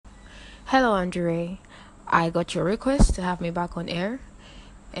Hello, Andre. I got your request to have me back on air,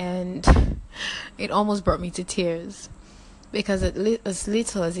 and it almost brought me to tears because, as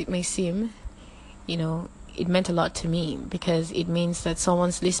little as it may seem, it meant a lot to me because it means that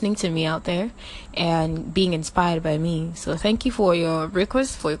someone's listening to me out there and being inspired by me. So, thank you for your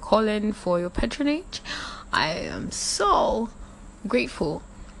request, for your calling, for your patronage. I am so grateful,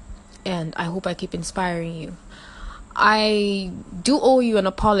 and I hope I keep inspiring you. I do owe you an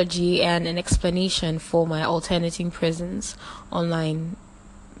apology and an explanation for my alternating presence online,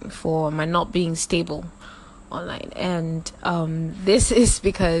 for my not being stable online. And this is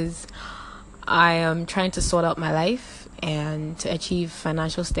because I am trying to sort out my life and to achieve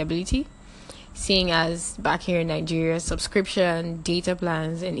financial stability. Seeing as back here in Nigeria, subscription, data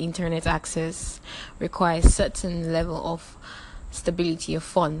plans, and internet access require a certain level of stability of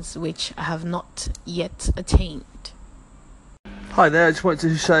funds, which I have not yet attained. Hi there, I just wanted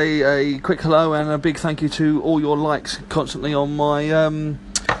to say a quick hello and a big thank you to all your likes constantly on my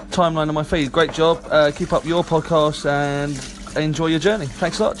timeline on my feed. Great job, keep up your podcast and enjoy your journey.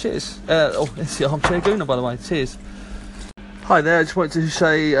 Thanks a lot, cheers. It's the Armchair Gooner, by the way, cheers. Hi there, I just wanted to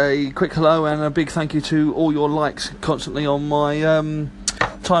say a quick hello and a big thank you to all your likes constantly on my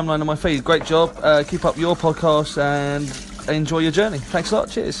timeline on my feed. Great job, keep up your podcast and enjoy your journey. Thanks a lot,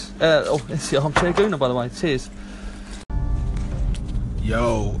 cheers. It's the Armchair Gooner, by the way, cheers.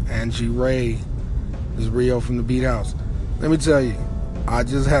 Yo, Angie Ray, this is Rio from the Beat House. Let me tell you, I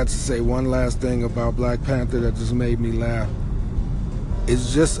just had to say one last thing about Black Panther that just made me laugh.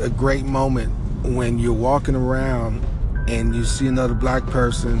 It's just a great moment when you're walking around and you see another black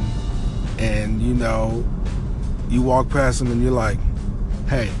person and, you walk past them and you're like,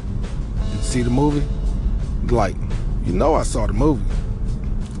 hey, did you see the movie? Like, I saw the movie.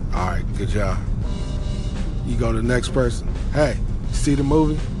 All right, good job. You go to the next person. Hey, see the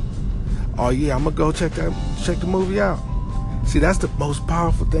movie? Oh yeah, I'm gonna go check the movie out. See, that's the most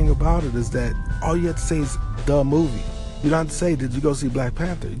powerful thing about it, is that all you have to say is the movie. You don't have to say, did you go see Black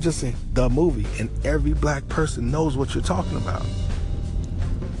Panther? You just say the movie, and every black person knows what you're talking about.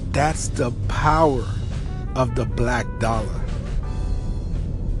 That's the power of the black dollar.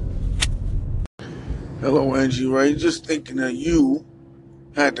 Hello, Angie Ray. Just thinking that you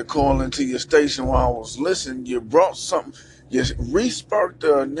had to call into your station while I was listening. You brought something. You re-sparked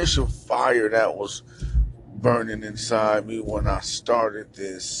the initial fire that was burning inside me when I started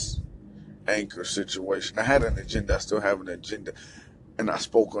this anchor situation. I had an agenda. I still have an agenda. And I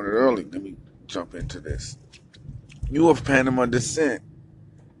spoke on it early. Let me jump into this. You of Panama descent.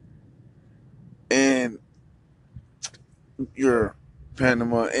 And you're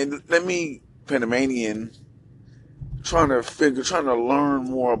Panama. And Panamanian, trying to learn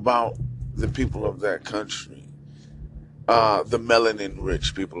more about the people of that country. The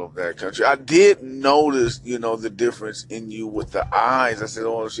melanin-rich people of that country. I did notice, the difference in you with the eyes. I said,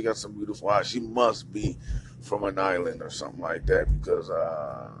 oh, she got some beautiful eyes. She must be from an island or something like that, because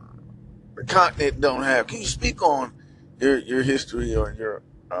the continent don't have. Can you speak on your history or your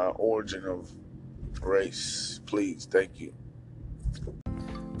origin of race, please? Thank you.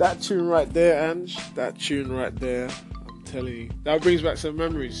 That tune right there, Ange. That tune right there. I'm telling you, that brings back some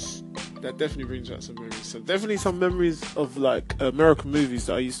memories. That definitely brings back some memories. So definitely some memories of like American movies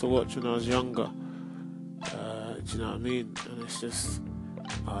that I used to watch when I was younger. Do you know what I mean? And it's just,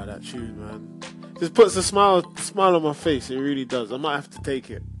 that tune, man, just puts a smile on my face. It really does. I might have to take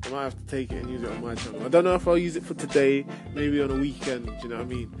it. And use it on my channel. I don't know if I'll use it for today. Maybe on a weekend. Do you know what I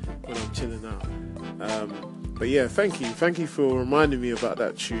mean? When I'm chilling out. But yeah, thank you for reminding me about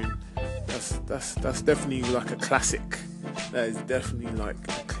that tune. That's definitely like a classic. That is definitely like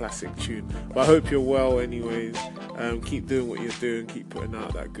a classic tune. But I hope you're well anyways. Keep doing what you're doing. Keep putting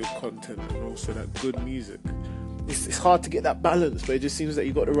out that good content and also that good music. It's hard to get that balance, but it just seems that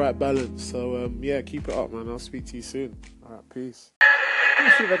you got the right balance. So yeah, keep it up, man. I'll speak to you soon. Alright, peace. Let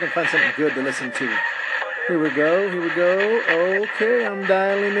me see if I can find something good to listen to. Here we go. Okay, I'm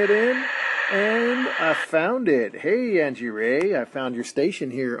dialing it in. And I found it. Hey, Angie Ray, I found your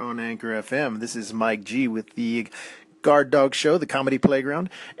station here on Anchor FM. This is Mike G with the Guard Dog Show, the Comedy Playground.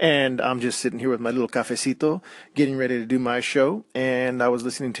 And I'm just sitting here with my little cafecito, getting ready to do my show. And I was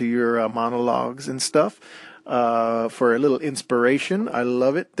listening to your monologues and stuff for a little inspiration. I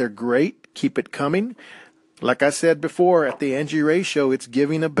love it. They're great. Keep it coming. Like I said before, at the Angie Ray Show, it's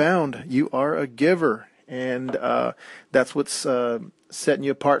giving abound. You are a giver. And that's what's setting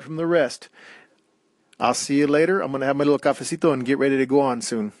you apart from the rest. I'll see you later. I'm going to have my little cafecito and get ready to go on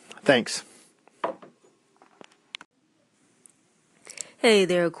soon. Thanks. Hey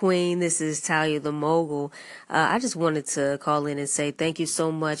there, Queen. This is Talia the Mogul. I just wanted to call in and say thank you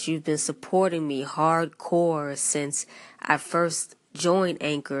so much. You've been supporting me hardcore since I first joined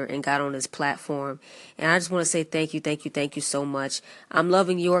Anchor and got on this platform. And I just want to say thank you so much. I'm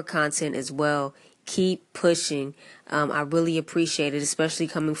loving your content as well. Keep pushing. I really appreciate it, especially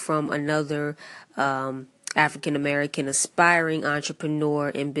coming from another African American aspiring entrepreneur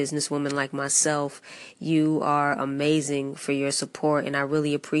and businesswoman like myself. You are amazing for your support, and I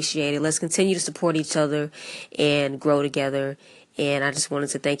really appreciate it. Let's continue to support each other and grow together. And I just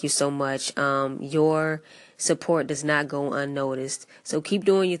wanted to thank you so much. Your support does not go unnoticed. So keep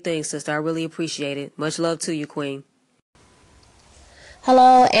doing your thing, sister. I really appreciate it. Much love to you, Queen.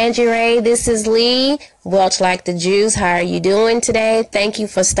 Hello, Angie Ray. This is Lee, Welch Like the Jews. How are you doing today? Thank you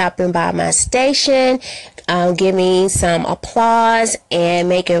for stopping by my station, giving me some applause and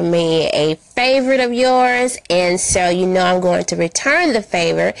making me a favorite of yours. And so you know I'm going to return the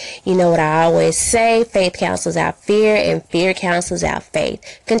favor. You know what I always say, faith cancels out fear and fear cancels out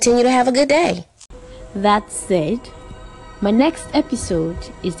faith. Continue to have a good day. That said, my next episode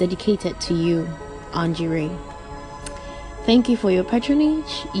is dedicated to you, Angie Ray. Thank you for your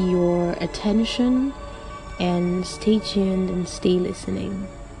patronage, your attention, and stay tuned and stay listening.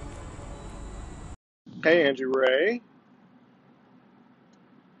 Hey, Angie Ray.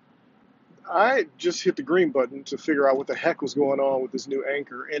 I just hit the green button to figure out what the heck was going on with this new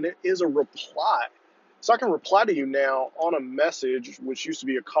Anchor, and it is a reply. So I can reply to you now on a message, which used to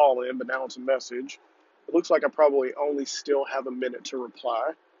be a call-in, but now it's a message. It looks like I probably only still have a minute to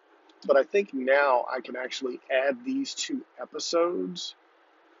reply. But I think now I can actually add these 2 episodes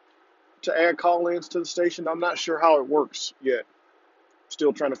to add call-ins to the station. I'm not sure how it works yet.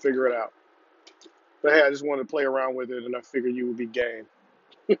 Still trying to figure it out. But hey, I just wanted to play around with it, and I figured you would be game.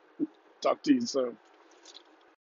 Talk to you soon.